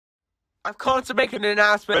I've called to make an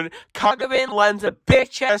announcement. Kagamine Len's a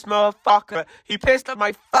bitch-ass motherfucker. He pissed on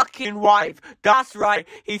my fucking wife. That's right.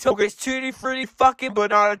 He took his tutti frutti fucking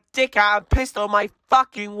banana dick out and pissed on my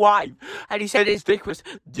fucking wife. And he said his dick was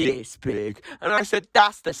this big. And I said,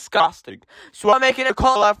 that's disgusting. So I'm making a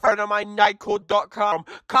call out friend on my nightcall.com.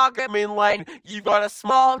 Kagamine Len, you've got a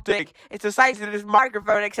small dick. It's the size of this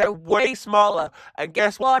microphone except way smaller. And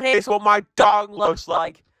guess what? Here's what my dong looks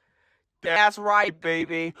like. That's right,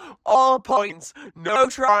 baby. All points, no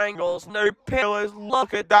triangles, no pillars.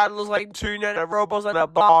 Look at that, looks like two robots and a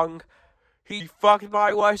bong. He fucked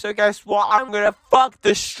my wife, so guess what? I'm gonna fuck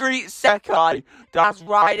the street Sekai. That's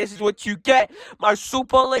right, this is what you get. My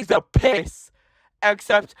super laser piss.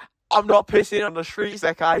 Except, I'm not pissing on the street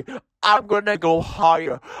Sekai. I'm gonna go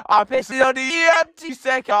higher. I'm pissing on the empty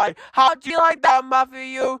Sekai. How do you like that,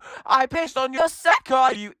 Matthew? I pissed on your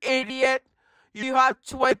Sekai, you idiot. You have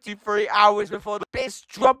 23 hours before the piss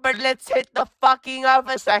drop, and let's hit the fucking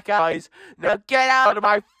other Sekais. Now get out of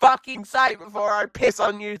my fucking sight before I piss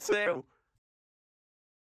on you too.